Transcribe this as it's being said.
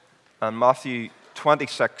and Matthew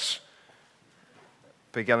 26,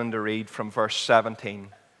 beginning to read from verse 17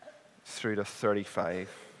 through to 35.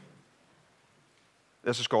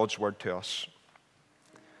 This is God's word to us.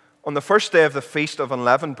 On the first day of the Feast of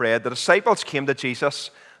Unleavened Bread, the disciples came to Jesus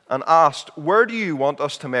and asked, "Where do you want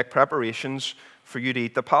us to make preparations for you to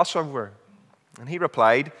eat the Passover?" And he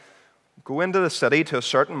replied, "Go into the city to a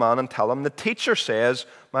certain man and tell him, the teacher says,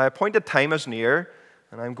 my appointed time is near,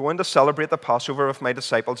 and I'm going to celebrate the Passover with my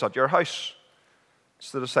disciples at your house."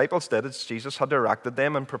 So the disciples did as Jesus had directed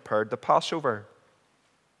them and prepared the Passover.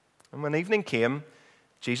 And when evening came,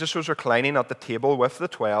 Jesus was reclining at the table with the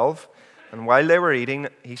 12, and while they were eating,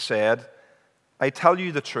 he said, "I tell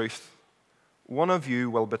you the truth, one of you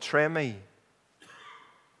will betray me."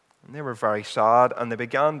 And they were very sad, and they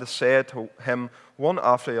began to say to him one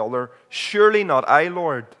after the other, "Surely not I,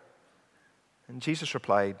 Lord." And Jesus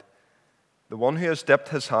replied, "The one who has dipped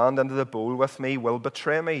his hand into the bowl with me will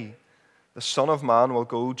betray me. The Son of Man will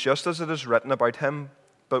go just as it is written about him,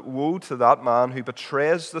 but woe to that man who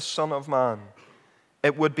betrays the Son of Man.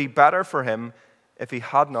 It would be better for him if he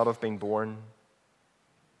had not have been born."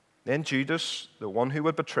 Then Judas, the one who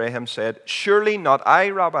would betray him, said, "Surely not I,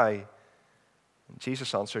 Rabbi." And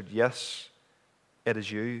Jesus answered, "Yes, it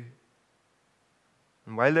is you."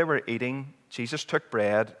 And while they were eating, Jesus took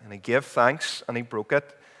bread, and he gave thanks, and he broke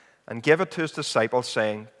it, and gave it to his disciples,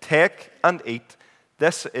 saying, "Take and eat,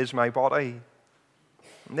 this is my body."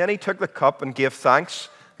 And then he took the cup and gave thanks,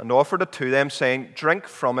 and offered it to them, saying, "Drink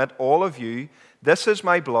from it, all of you. This is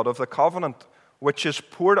my blood of the covenant, which is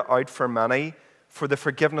poured out for many for the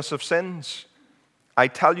forgiveness of sins. I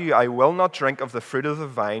tell you, I will not drink of the fruit of the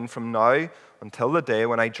vine from now until the day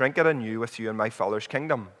when I drink it anew with you in my Father's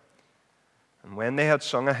kingdom." And when they had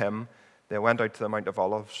sung a hymn, they went out to the Mount of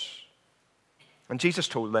Olives. And Jesus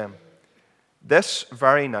told them, "This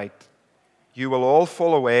very night you will all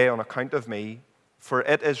fall away on account of me, for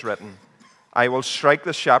it is written, I will strike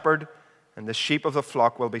the shepherd, and the sheep of the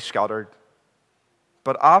flock will be scattered.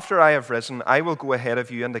 But after I have risen, I will go ahead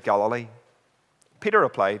of you into Galilee." Peter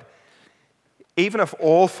replied, "Even if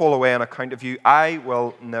all fall away on account of you, I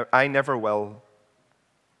never will."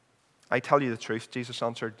 "I tell you the truth," Jesus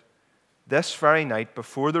answered. "This very night,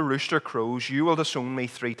 before the rooster crows, you will disown me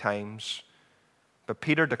 3 times. But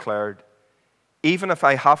Peter declared, "Even if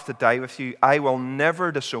I have to die with you, I will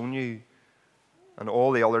never disown you." And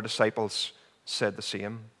all the other disciples said the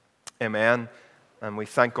same. Amen. And we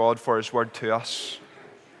thank God for his word to us.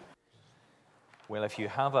 Well, if you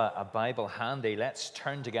have a Bible handy, let's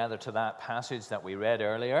turn together to that passage that we read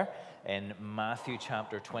earlier in Matthew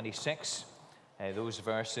chapter 26. Those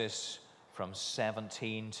verses from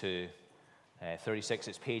 17 to 36.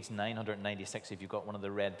 It's page 996 if you've got one of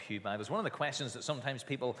the red pew Bibles. One of the questions that sometimes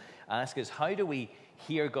people ask is, how do we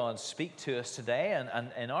hear God speak to us today?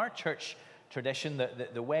 And in our church tradition,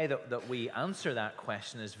 the way that we answer that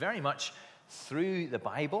question is very much through the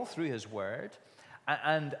Bible, through his word.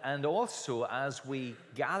 And also as we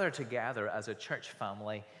gather together as a church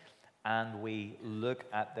family and we look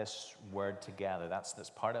at this word together. That's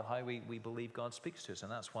part of how we believe God speaks to us.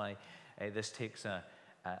 And that's why this takes a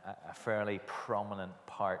fairly prominent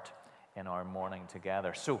part in our morning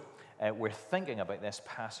together. So we're thinking about this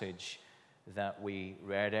passage that we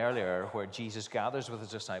read earlier where Jesus gathers with his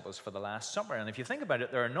disciples for the Last Supper. And if you think about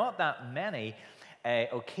it, there are not that many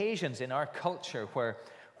occasions in our culture where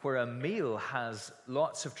a meal has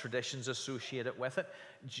lots of traditions associated with it.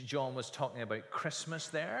 John was talking about Christmas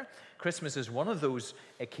there. Christmas is one of those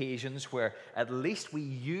occasions where at least we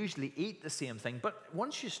usually eat the same thing. But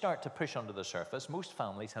once you start to push under the surface, most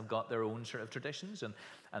families have got their own sort of traditions.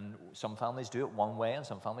 And some families do it one way and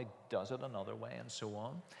some family does it another way and so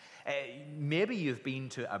on. Maybe you've been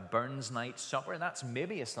to a Burns night supper. That's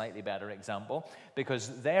maybe a slightly better example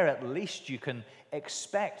because there at least you can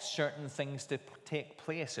expect certain things to take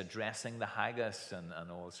place, addressing the haggis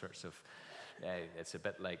and all sorts of, it's a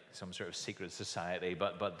bit like some sort of secret society,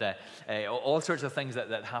 but all sorts of things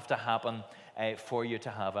that have to happen for you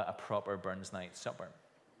to have a proper Burns night supper.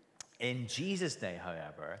 In Jesus' day,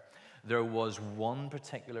 however, there was one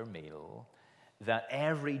particular meal that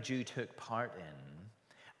every Jew took part in.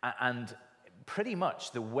 And pretty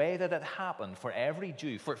much the way that it happened for every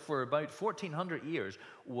Jew for about 1,400 years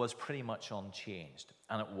was pretty much unchanged.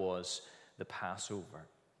 And it was the Passover.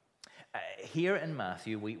 Here in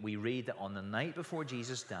Matthew, we read that on the night before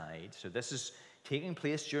Jesus died, so this is taking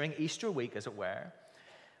place during Easter week, as it were.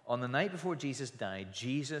 On the night before Jesus died,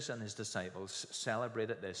 Jesus and his disciples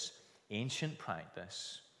celebrated this ancient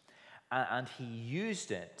practice. And he used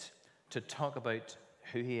it to talk about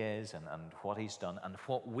who he is and what he's done and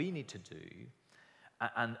what we need to do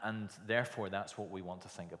And therefore, that's what we want to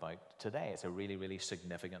think about today. It's a really, really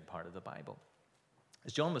significant part of the Bible.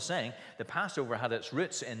 As John was saying, the Passover had its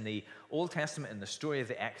roots in the Old Testament, in the story of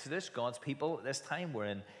the Exodus. God's people at this time were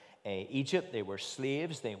in Egypt. They were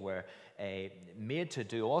slaves. They were made to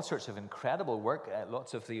do all sorts of incredible work.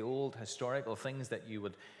 Lots of the old historical things that you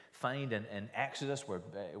would find in Exodus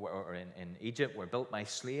or in Egypt were built by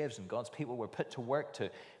slaves, and God's people were put to work to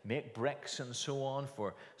make bricks and so on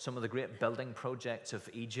for some of the great building projects of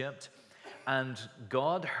Egypt. And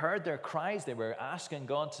God heard their cries. They were asking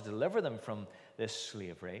God to deliver them from this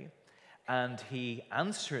slavery, and he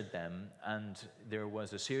answered them, and there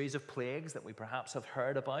was a series of plagues that we perhaps have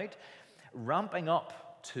heard about, ramping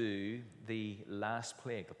up to the last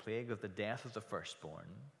plague, the plague of the death of the firstborn.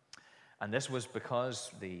 And this was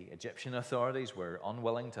because the Egyptian authorities were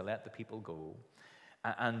unwilling to let the people go.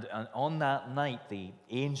 And on that night, the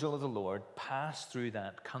angel of the Lord passed through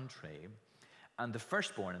that country, and the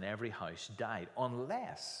firstborn in every house died,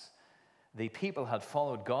 unless the people had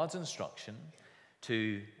followed God's instruction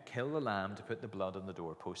to kill the lamb, to put the blood on the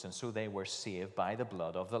doorpost. And so they were saved by the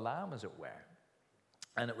blood of the lamb, as it were.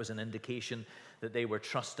 And it was an indication that they were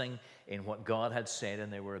trusting in what God had said,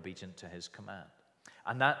 and they were obedient to his command.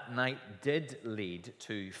 And that night did lead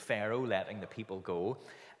to Pharaoh letting the people go,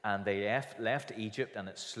 and they left Egypt and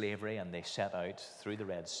its slavery, and they set out through the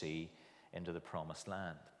Red Sea into the Promised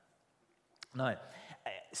Land. Now,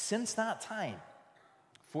 since that time,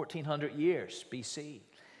 1400 years BC,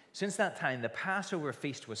 since that time, the Passover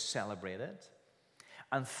feast was celebrated,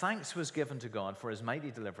 and thanks was given to God for his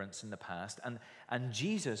mighty deliverance in the past. And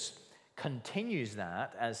Jesus continues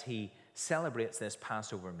that as he celebrates this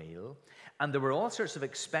Passover meal. And there were all sorts of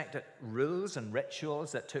expected rules and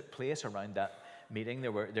rituals that took place around that meeting.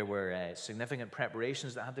 There were significant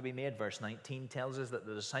preparations that had to be made. Verse 19 tells us that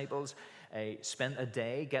the disciples spent a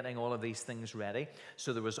day getting all of these things ready.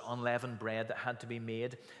 So there was unleavened bread that had to be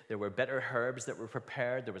made. There were bitter herbs that were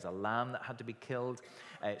prepared. There was a lamb that had to be killed.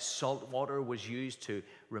 Salt water was used to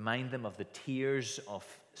remind them of the tears of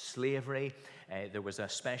slavery. There was a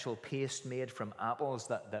special paste made from apples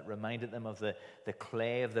that reminded them of the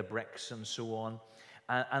clay of the bricks and so on.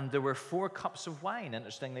 And there were 4 cups of wine.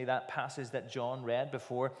 Interestingly, that passage that John read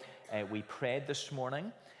before we prayed this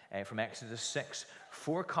morning from Exodus 6,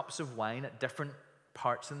 4 cups of wine at different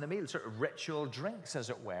parts in the meal, sort of ritual drinks, as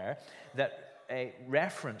it were, that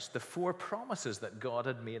referenced the 4 promises that God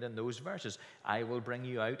had made in those verses. I will bring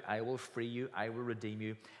you out, I will free you, I will redeem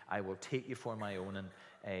you, I will take you for my own,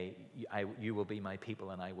 and you will be my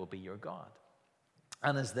people, and I will be your God.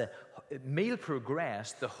 And as the meal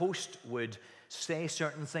progressed, the host would say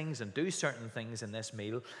certain things and do certain things in this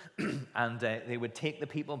meal, and they would take the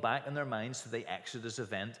people back in their minds to the Exodus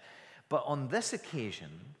event. But on this occasion,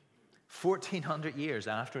 1400 years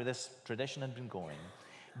after this tradition had been going,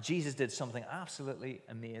 Jesus did something absolutely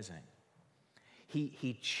amazing.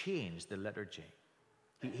 He changed the liturgy.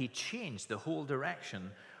 He changed the whole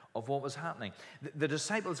direction of what was happening. The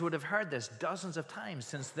disciples would have heard this dozens of times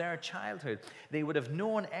since their childhood. They would have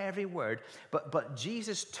known every word, but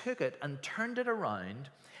Jesus took it and turned it around,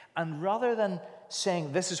 and rather than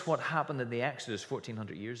saying this is what happened in the Exodus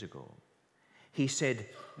 1400 years ago, he said,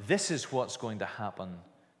 this is what's going to happen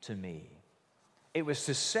to me. It was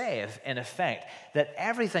to say, in effect, that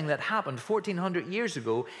everything that happened 1400 years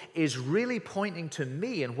ago is really pointing to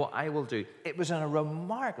me and what I will do. It was a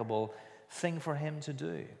remarkable thing for him to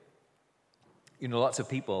do. You know, lots of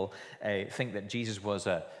people think that Jesus was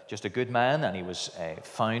just a good man, and he was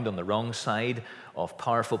found on the wrong side of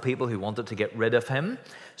powerful people who wanted to get rid of him.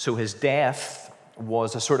 So his death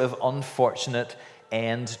was a sort of unfortunate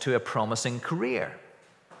end to a promising career.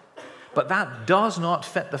 But that does not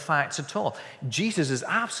fit the facts at all. Jesus is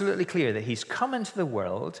absolutely clear that he's come into the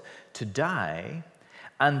world to die,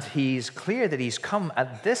 and he's clear that he's come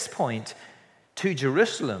at this point to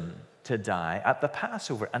Jerusalem to die at the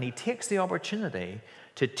Passover. And he takes the opportunity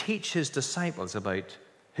to teach his disciples about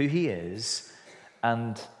who he is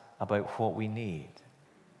and about what we need.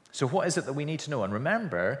 So what is it that we need to know? And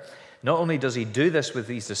remember, not only does he do this with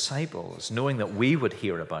these disciples, knowing that we would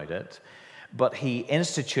hear about it, but he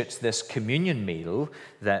institutes this communion meal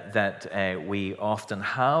that we often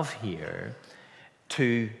have here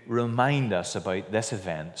to remind us about this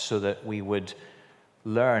event so that we would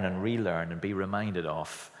learn and relearn and be reminded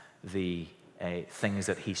of the things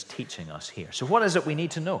that he's teaching us here. So what is it we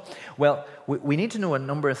need to know? Well, we need to know a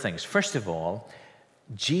number of things. First of all,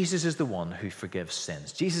 Jesus is the one who forgives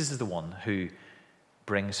sins. Jesus is the one who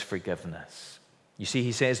brings forgiveness. You see,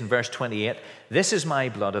 he says in verse 28, "This is my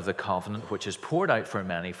blood of the covenant, which is poured out for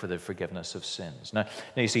many for the forgiveness of sins." Now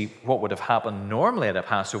you see, what would have happened normally at a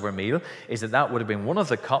Passover meal is that would have been one of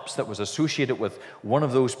the cups that was associated with one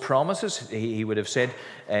of those promises. He would have said,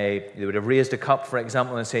 they would have raised a cup, for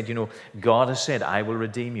example, and said, God has said, "I will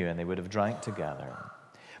redeem you," and they would have drank together.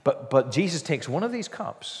 But Jesus takes one of these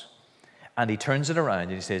cups and he turns it around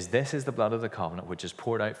and he says, "This is the blood of the covenant, which is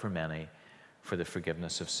poured out for many for the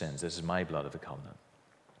forgiveness of sins. This is my blood of the covenant."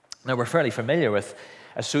 Now, we're fairly familiar with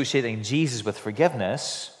associating Jesus with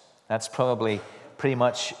forgiveness. That's probably pretty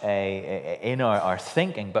much in our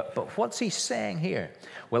thinking. But what's he saying here?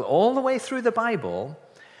 Well, all the way through the Bible,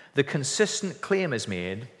 the consistent claim is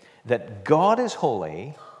made that God is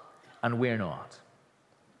holy and we're not.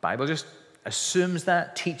 The Bible just assumes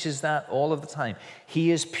that, teaches that all of the time.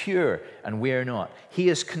 He is pure and we're not. He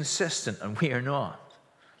is consistent and we are not.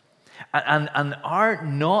 And our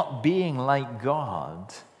not being like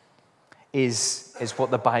God is what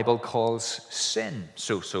the Bible calls sin.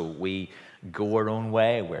 So we go our own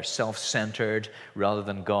way. We're self-centered rather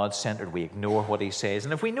than God-centered. We ignore what he says.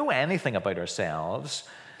 And if we know anything about ourselves,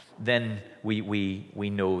 then we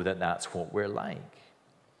know that that's what we're like.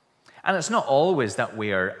 And it's not always that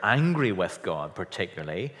we are angry with God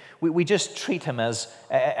particularly. We just treat him as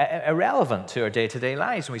irrelevant to our day-to-day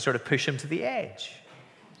lives, and we sort of push him to the edge.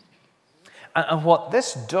 And what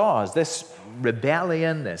this does, this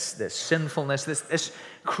rebellion, this sinfulness, this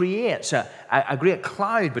creates a great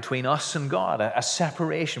cloud between us and God, a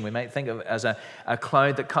separation. We might think of it as a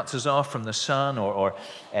cloud that cuts us off from the sun, or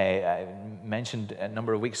I mentioned a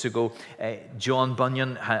number of weeks ago, John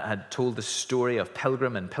Bunyan had told the story of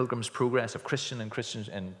Pilgrim and Pilgrim's Progress, of Christian and Christians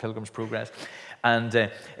in Pilgrim's Progress. And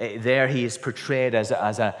there he is portrayed as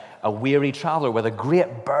a weary traveler with a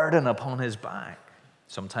great burden upon his back.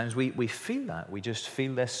 Sometimes we feel that. We just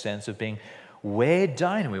feel this sense of being weighed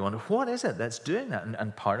down, and we wonder, what is it that's doing that?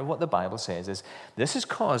 And part of what the Bible says is this is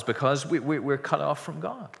caused because we're cut off from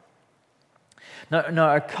God. Now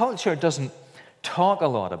our culture doesn't talk a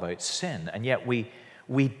lot about sin, and yet we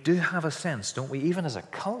do have a sense, don't we, even as a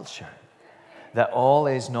culture, that all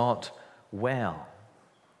is not well.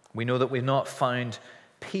 We know that we've not found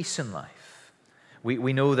peace in life.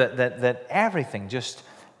 We know that everything just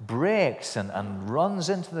breaks and runs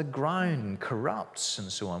into the ground and corrupts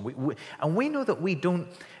and so on. And we know that we don't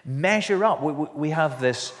measure up. We have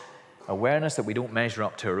this awareness that we don't measure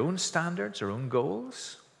up to our own standards, our own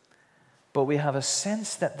goals. But we have a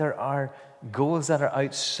sense that there are goals that are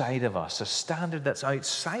outside of us, a standard that's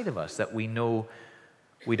outside of us that we know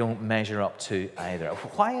we don't measure up to either.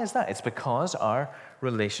 Why is that? It's because our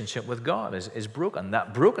relationship with God is broken.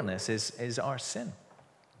 That brokenness is our sin.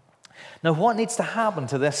 Now, what needs to happen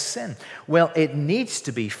to this sin? Well, it needs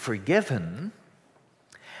to be forgiven,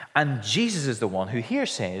 and Jesus is the one who here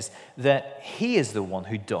says that he is the one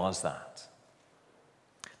who does that.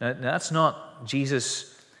 Now, that's not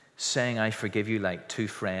Jesus saying, "I forgive you," like two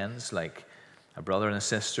friends, like a brother and a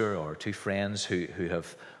sister, or two friends who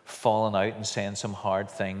have fallen out and saying some hard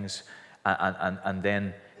things, and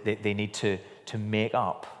then they need to make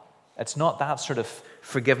up. It's not that sort of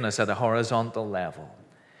forgiveness at a horizontal level.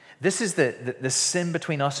 This is the sin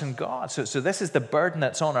between us and God. So this is the burden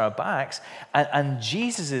that's on our backs. And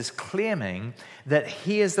Jesus is claiming that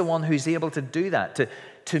he is the one who's able to do that,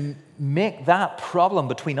 to make that problem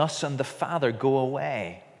between us and the Father go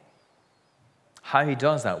away. How he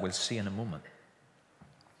does that, we'll see in a moment.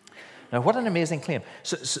 Now, what an amazing claim.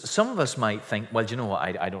 So some of us might think, well, do you know what?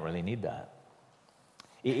 I don't really need that.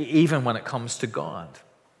 Even when it comes to God.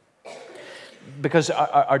 Because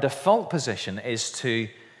our default position is to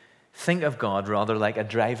think of God rather like a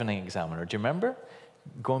driving examiner. Do you remember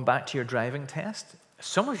going back to your driving test?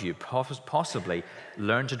 Some of you possibly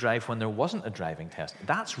learned to drive when there wasn't a driving test.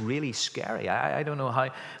 That's really scary. I don't know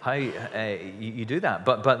how you do that.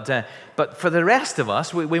 But for the rest of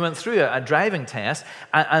us, we went through a driving test,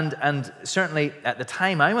 and certainly at the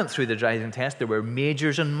time I went through the driving test, there were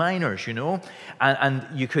majors and minors, and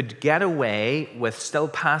you could get away with still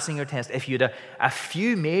passing your test. If you had a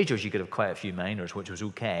few majors, you could have quite a few minors, which was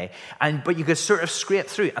okay, but you could sort of scrape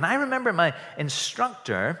through. And I remember my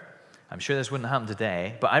instructor, I'm sure this wouldn't happen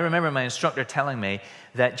today, but I remember my instructor telling me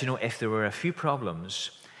that, if there were a few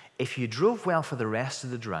problems, if you drove well for the rest of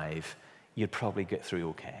the drive, you'd probably get through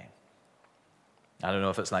okay. I don't know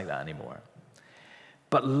if it's like that anymore.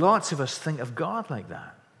 But lots of us think of God like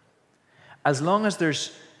that. As long as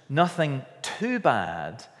there's nothing too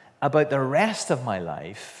bad about the rest of my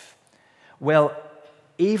life, well,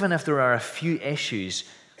 even if there are a few issues,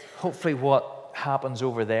 hopefully what happens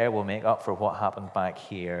over there will make up for what happened back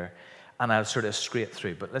here. and I'll sort of scrape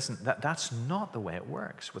through. But listen, that's not the way it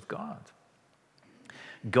works with God.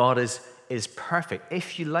 God is perfect.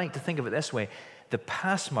 If you like to think of it this way, the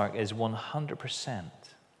pass mark is 100%.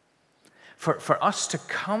 For us to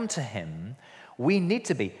come to him, we need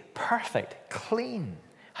to be perfect, clean.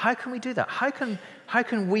 How can we do that? How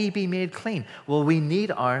can we be made clean? Well, we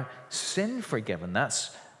need our sin forgiven.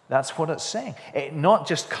 That's what it's saying. Not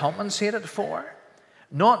just compensated for,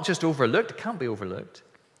 not just overlooked. It can't be overlooked.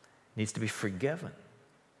 It needs to be forgiven.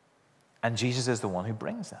 And Jesus is the one who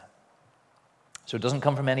brings that. So it doesn't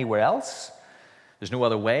come from anywhere else. There's no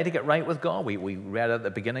other way to get right with God. We read at the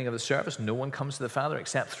beginning of the service, no one comes to the Father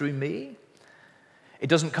except through me. It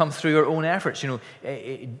doesn't come through our own efforts.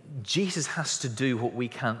 Jesus has to do what we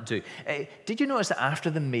can't do. Did you notice that after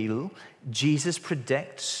the meal, Jesus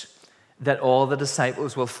predicts that all the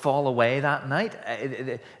disciples will fall away that night?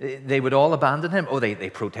 They would all abandon him. They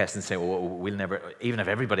protest and say, we'll never, even if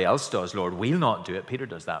everybody else does, Lord, we'll not do it. Peter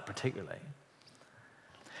does that particularly.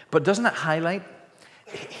 But doesn't it highlight,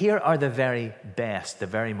 here are the very best, the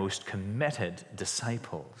very most committed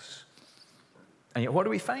disciples. And yet what do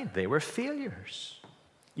we find? They were failures.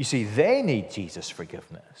 You see, they need Jesus'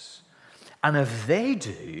 forgiveness. And if they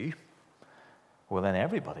do, well, then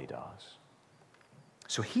everybody does.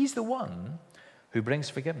 So he's the one who brings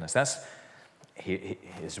forgiveness. That's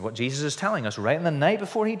what Jesus is telling us right in the night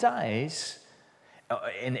before he dies.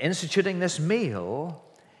 In instituting this meal,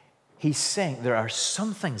 he's saying there are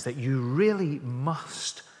some things that you really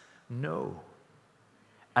must know.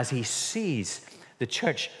 As he sees the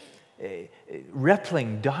church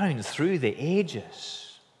rippling down through the ages,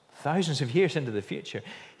 thousands of years into the future,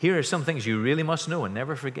 here are some things you really must know and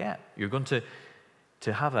never forget. You're going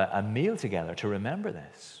to have a meal together to remember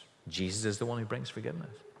this. Jesus is the one who brings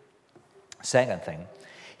forgiveness. Second thing,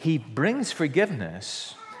 he brings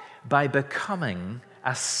forgiveness by becoming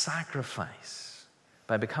a sacrifice.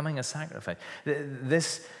 By becoming a sacrifice.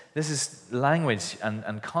 This is language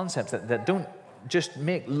and concepts that don't just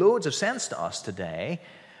make loads of sense to us today,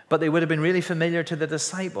 but they would have been really familiar to the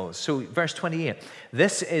disciples. So verse 28,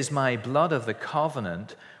 this is my blood of the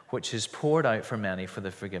covenant, which is poured out for many for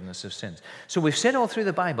the forgiveness of sins. So we've said all through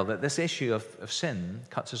the Bible that this issue of sin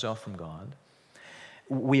cuts us off from God.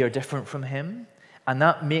 We are different from him, and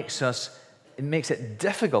that makes it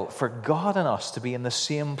difficult for God and us to be in the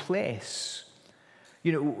same place.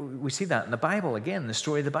 We see that in the Bible, again, the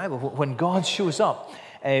story of the Bible. When God shows up,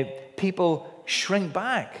 people shrink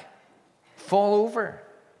back, fall over.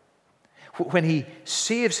 When he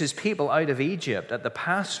saves his people out of Egypt at the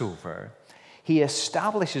Passover, he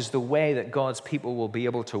establishes the way that God's people will be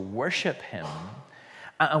able to worship him.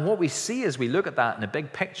 And what we see as we look at that in a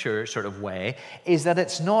big picture sort of way is that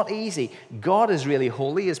it's not easy. God is really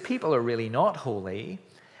holy, his people are really not holy,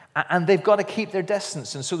 and they've got to keep their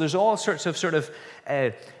distance. And so there's all sorts of sort of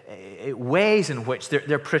ways in which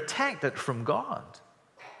they're protected from God,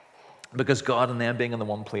 because God and them being in the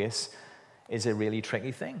one place is a really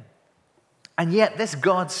tricky thing. And yet this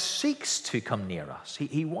God seeks to come near us.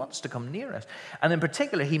 He wants to come near us. And in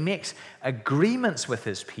particular, he makes agreements with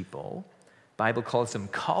his people. The Bible calls them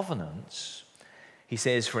covenants. He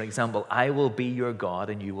says, for example, I will be your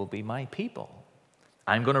God and you will be my people.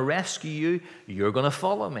 I'm going to rescue you. You're going to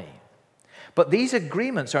follow me. But these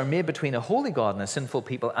agreements are made between a holy God and a sinful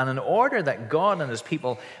people. And in order that God and his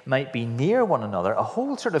people might be near one another, a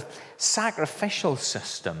whole sort of sacrificial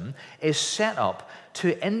system is set up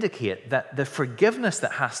to indicate that the forgiveness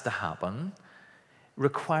that has to happen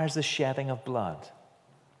requires the shedding of blood.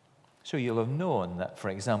 So you'll have known that, for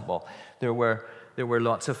example, there were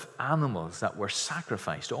lots of animals that were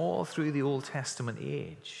sacrificed all through the Old Testament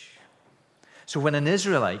age. So when an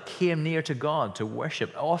Israelite came near to God to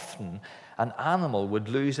worship, often an animal would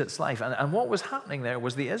lose its life. And what was happening there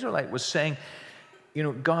was the Israelite was saying,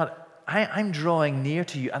 God, I'm drawing near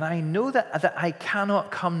to you, and I know that I cannot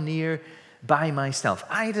come near by myself.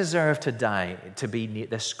 I deserve to die to be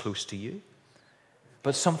this close to you,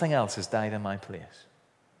 but something else has died in my place.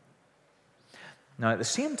 Now, at the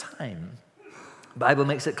same time, the Bible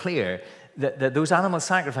makes it clear that those animal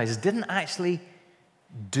sacrifices didn't actually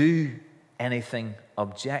do anything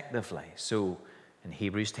objectively. So in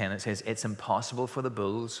Hebrews 10 it says, it's impossible for the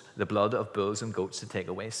blood of bulls and goats to take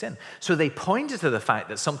away sin. So they pointed to the fact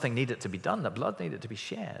that something needed to be done, that blood needed to be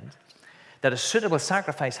shed, that a suitable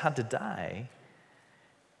sacrifice had to die,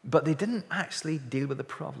 but they didn't actually deal with the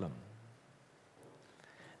problem.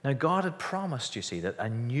 Now, God had promised, you see, that a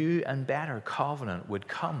new and better covenant would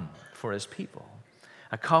come for his people.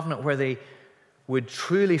 A covenant where they would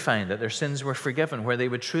truly find that their sins were forgiven, where they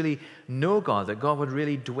would truly know God, that God would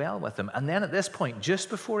really dwell with them. And then at this point, just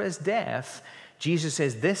before his death, Jesus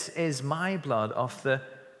says, this is my blood of the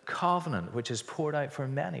covenant, which is poured out for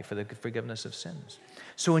many for the forgiveness of sins.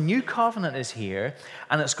 So a new covenant is here,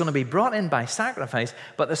 and it's going to be brought in by sacrifice,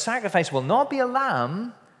 but the sacrifice will not be a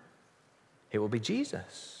lamb, it will be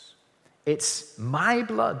Jesus. It's my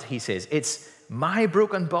blood, he says. It's my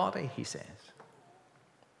broken body, he says.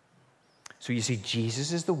 So you see,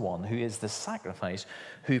 Jesus is the one who is the sacrifice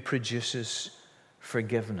who produces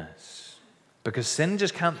forgiveness. Because sin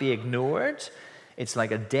just can't be ignored. It's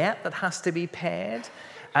like a debt that has to be paid.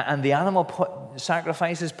 And the animal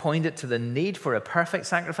sacrifices pointed to the need for a perfect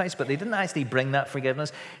sacrifice, but they didn't actually bring that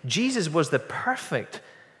forgiveness. Jesus was the perfect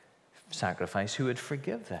sacrifice who would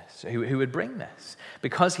forgive this, who would bring this.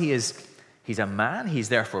 Because he's a man, he's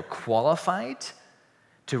therefore qualified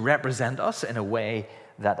to represent us in a way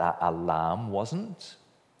that a lamb wasn't.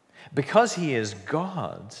 Because he is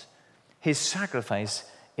God, his sacrifice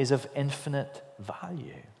is of infinite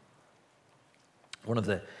value. One of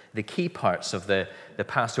the key parts of the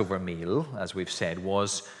Passover meal, as we've said,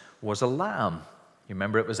 was a lamb. You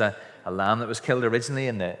remember it was a lamb that was killed originally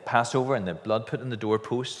in the Passover and the blood put in the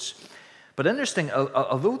doorposts. But interesting,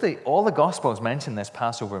 although all the Gospels mention this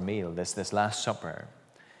Passover meal, this Last Supper,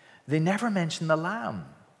 they never mention the lamb.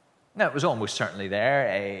 Now, it was almost certainly there.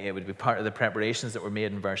 It would be part of the preparations that were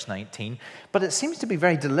made in verse 19. But it seems to be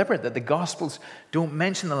very deliberate that the Gospels don't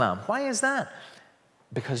mention the lamb. Why is that?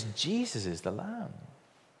 Because Jesus is the lamb.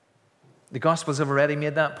 The Gospels have already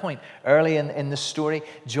made that point. Early in the story,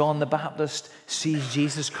 John the Baptist sees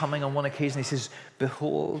Jesus coming on one occasion. He says,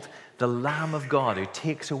 "Behold, the Lamb of God who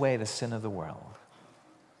takes away the sin of the world."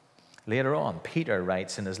 Later on, Peter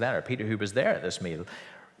writes in his letter, Peter, who was there at this meal,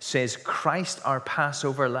 says, "Christ, our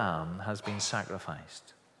Passover lamb, has been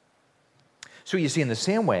sacrificed." So you see, in the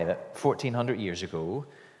same way that 1,400 years ago,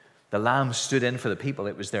 the lamb stood in for the people,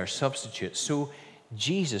 it was their substitute, so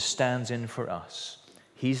Jesus stands in for us.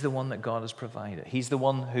 He's the one that God has provided. He's the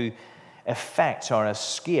one who effects our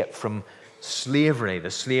escape from slavery,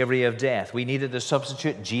 the slavery of death. We needed a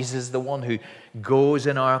substitute. Jesus is the one who goes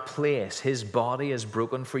in our place. His body is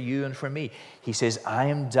broken for you and for me. He says, "I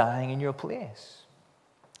am dying in your place."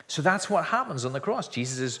 So that's what happens on the cross.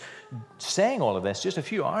 Jesus is saying all of this just a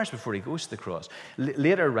few hours before he goes to the cross.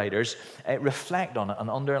 Later writers reflect on it and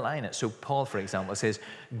underline it. So Paul, for example, says,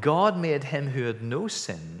 "God made him who had no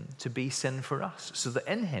sin to be sin for us, so that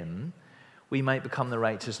in him we might become the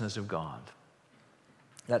righteousness of God."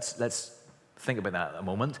 Let's think about that a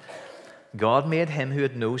moment. God made him who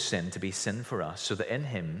had no sin to be sin for us, so that in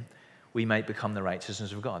him we might become the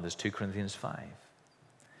righteousness of God. There's 2 Corinthians 5.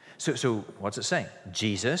 So what's it saying?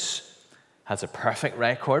 Jesus has a perfect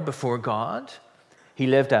record before God. He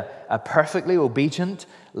lived a perfectly obedient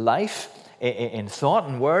life in thought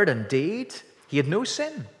and word and deed. He had no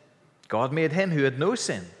sin. God made him who had no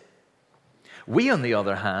sin. We, on the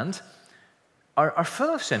other hand, are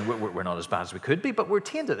full of sin. We're not as bad as we could be, but we're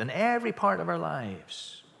tainted in every part of our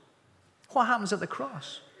lives. What happens at the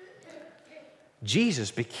cross?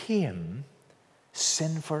 Jesus became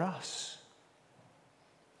sin for us.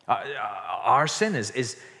 Our sin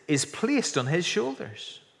is placed on his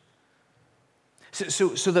shoulders.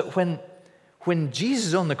 So that when Jesus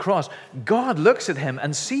is on the cross, God looks at him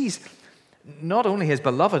and sees not only his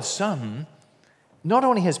beloved Son, not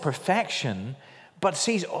only his perfection, but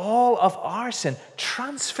sees all of our sin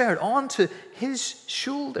transferred onto his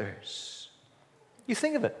shoulders. You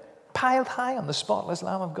think of it, piled high on the spotless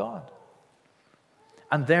Lamb of God.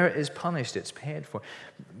 And there it is punished, it's paid for.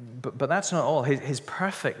 But that's not all. His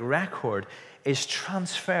perfect record is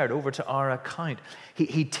transferred over to our account.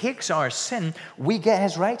 He takes our sin, we get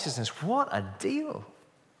his righteousness. What a deal.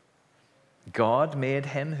 God made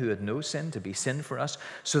him who had no sin to be sin for us,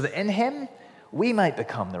 so that in him we might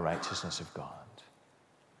become the righteousness of God.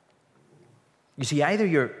 You see, either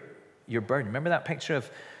your burden, remember that picture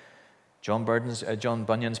of John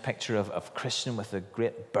Bunyan's picture of Christian with a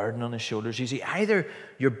great burden on his shoulders. You see, either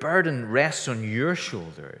your burden rests on your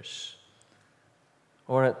shoulders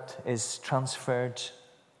or it is transferred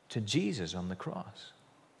to Jesus on the cross.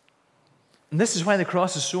 And this is why the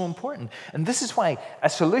cross is so important. And this is why a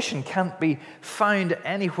solution can't be found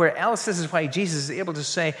anywhere else. This is why Jesus is able to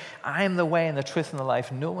say, "I am the way and the truth and the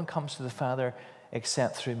life. No one comes to the Father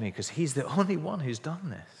except through me," because he's the only one who's done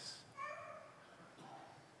this.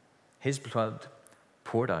 His blood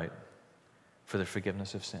poured out for the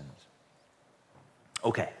forgiveness of sins.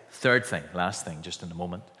 Okay, third thing, last thing, just in a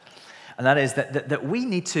moment. And that is that we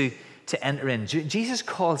need to enter in. Jesus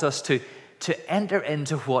calls us to enter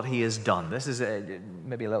into what he has done. This is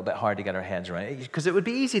maybe a little bit hard to get our heads around, because it would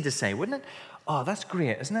be easy to say, wouldn't it? "Oh, that's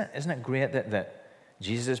great, isn't it? Isn't it great that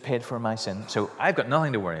Jesus has paid for my sin, so I've got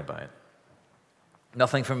nothing to worry about."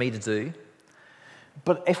 nothing for me to do.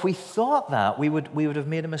 But if we thought that, we would have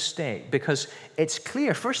made a mistake, because it's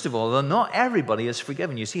clear, first of all, that not everybody is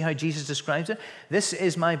forgiven. You see how Jesus describes it? This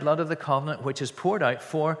is my blood of the covenant, which is poured out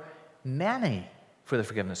for many for the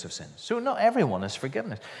forgiveness of sins. So not everyone is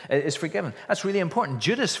forgiven. That's really important.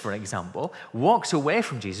 Judas, for example, walks away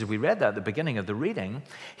from Jesus. We read that at the beginning of the reading.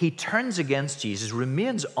 He turns against Jesus,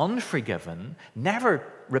 remains unforgiven, never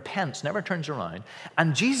repents, never turns around.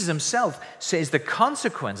 And Jesus himself says the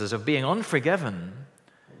consequences of being unforgiven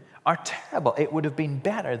are terrible. It would have been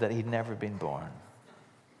better that he'd never been born.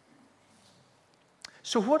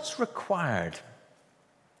 So what's required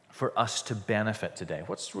for us to benefit today?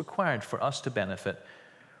 What's required for us to benefit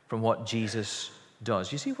from what Jesus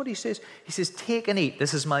does? You see what he says? He says, take and eat.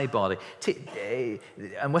 This is my body.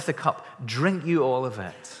 And with the cup, drink you all of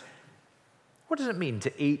it. What does it mean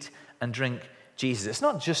to eat and drink Jesus? It's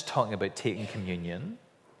not just talking about taking communion.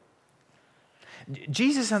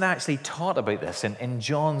 Jesus had actually taught about this in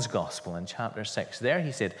John's Gospel in chapter 6. There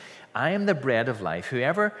he said, I am the bread of life.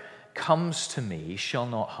 Whoever comes to me shall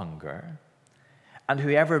not hunger, and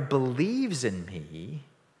whoever believes in me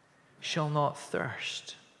shall not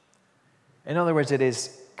thirst. In other words, it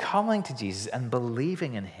is coming to Jesus and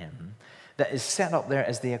believing in him that is set up there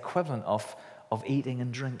as the equivalent of eating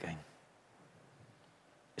and drinking.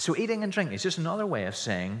 So eating and drinking is just another way of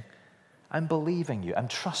saying, I'm believing you, I'm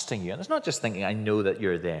trusting you. And it's not just thinking, I know that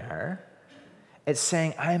you're there. It's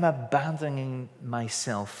saying, I'm abandoning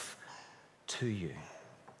myself to you.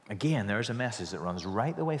 Again, there's a message that runs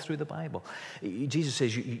right the way through the Bible. Jesus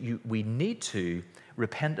says we need to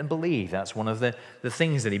repent and believe. That's one of the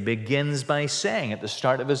things that he begins by saying at the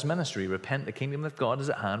start of his ministry. Repent, the kingdom of God is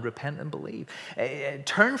at hand. Repent and believe.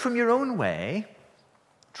 Turn from your own way.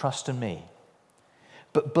 Trust in me.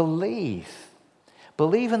 But believe.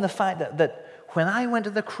 Believe in the fact that when I went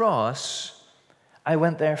to the cross, I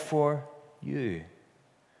went there for you.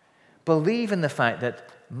 Believe in the fact that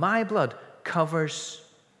my blood covers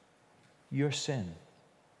your sin.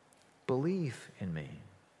 Believe in me.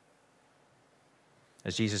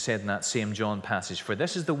 As Jesus said in that same John passage, for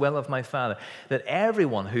this is the will of my Father, that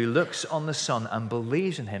everyone who looks on the Son and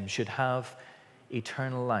believes in him should have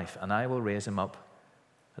eternal life, and I will raise him up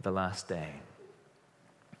at the last day.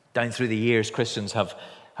 Down through the years, Christians have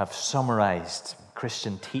summarized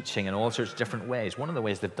Christian teaching in all sorts of different ways. One of the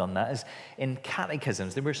ways they've done that is in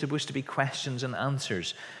catechisms. They were supposed to be questions and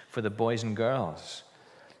answers for the boys and girls.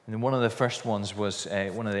 And one of the first ones was,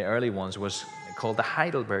 one of the early ones was called the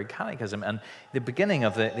Heidelberg Catechism. And the beginning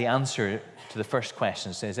of the answer to the first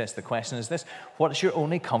question says this. The question is this: what is your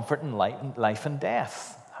only comfort in life and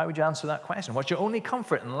death? How would you answer that question? What's your only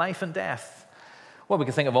comfort in life and death? Well, we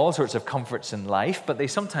can think of all sorts of comforts in life, but they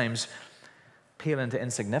sometimes pale into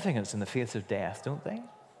insignificance in the face of death, don't they?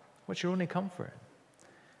 What's your only comfort?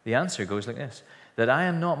 The answer goes like this: that I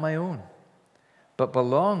am not my own, but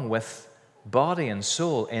belong with body and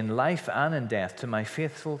soul in life and in death to my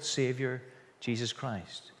faithful Savior, Jesus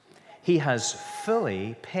Christ. He has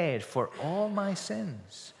fully paid for all my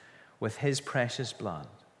sins with his precious blood.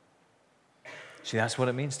 See, that's what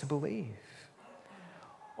it means to believe.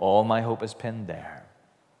 All my hope is pinned there.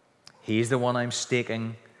 He's the one I'm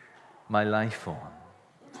staking my life on.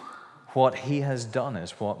 What he has done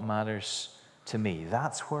is what matters to me.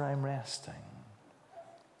 That's where I'm resting.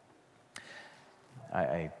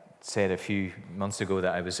 I said a few months ago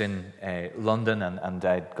that I was in London and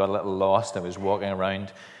I got a little lost. I was walking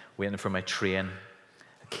around waiting for my train.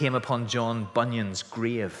 I came upon John Bunyan's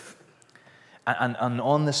grave. And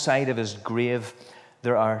on the side of his grave,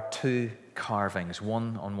 there are two carvings,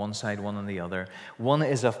 one on one side, one on the other. One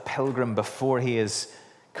is of Pilgrim before he has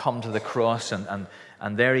come to the cross, and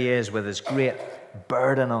there he is with his great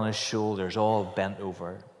burden on his shoulders, all bent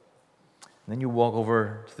over. And then you walk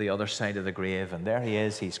over to the other side of the grave, and there he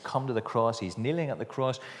is. He's come to the cross. He's kneeling at the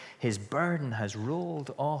cross. His burden has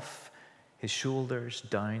rolled off his shoulders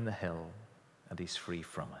down the hill, and he's free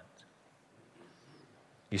from it.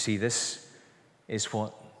 You see, this is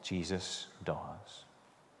what Jesus does.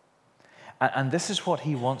 And this is what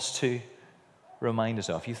he wants to remind us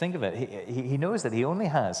of. You think of it. He knows that he only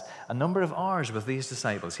has a number of hours with these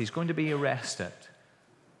disciples. He's going to be arrested.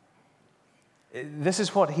 This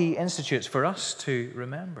is what he institutes for us to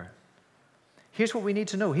remember. Here's what we need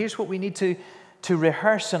to know. Here's what we need to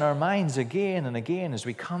rehearse in our minds again and again as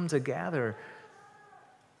we come together,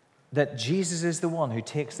 that Jesus is the one who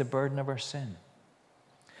takes the burden of our sin,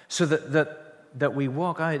 so that we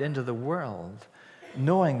walk out into the world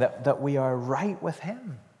knowing that we are right with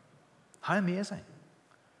him. How amazing.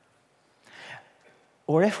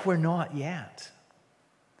 Or if we're not yet,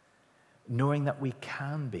 knowing that we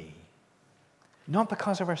can be, not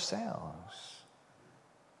because of ourselves,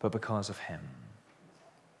 but because of him.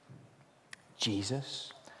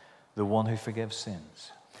 Jesus, the one who forgives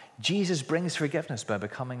sins. Jesus brings forgiveness by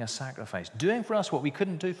becoming a sacrifice, doing for us what we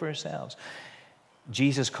couldn't do for ourselves.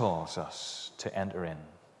 Jesus calls us to enter in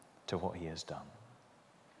to what he has done.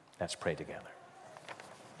 Let's pray together.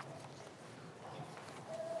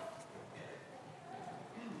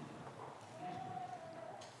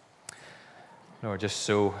 Lord, just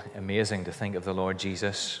so amazing to think of the Lord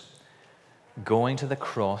Jesus going to the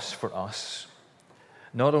cross for us,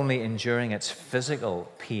 not only enduring its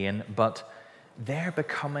physical pain, but there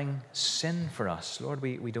becoming sin for us. Lord,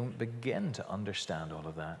 we don't begin to understand all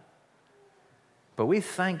of that. But we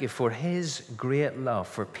thank you for his great love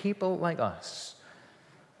for people like us,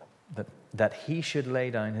 that he should lay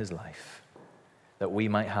down his life, that we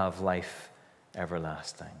might have life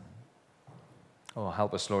everlasting. Oh,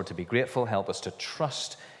 help us, Lord, to be grateful. Help us to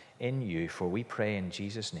trust in you, for we pray in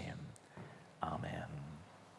Jesus' name. Amen.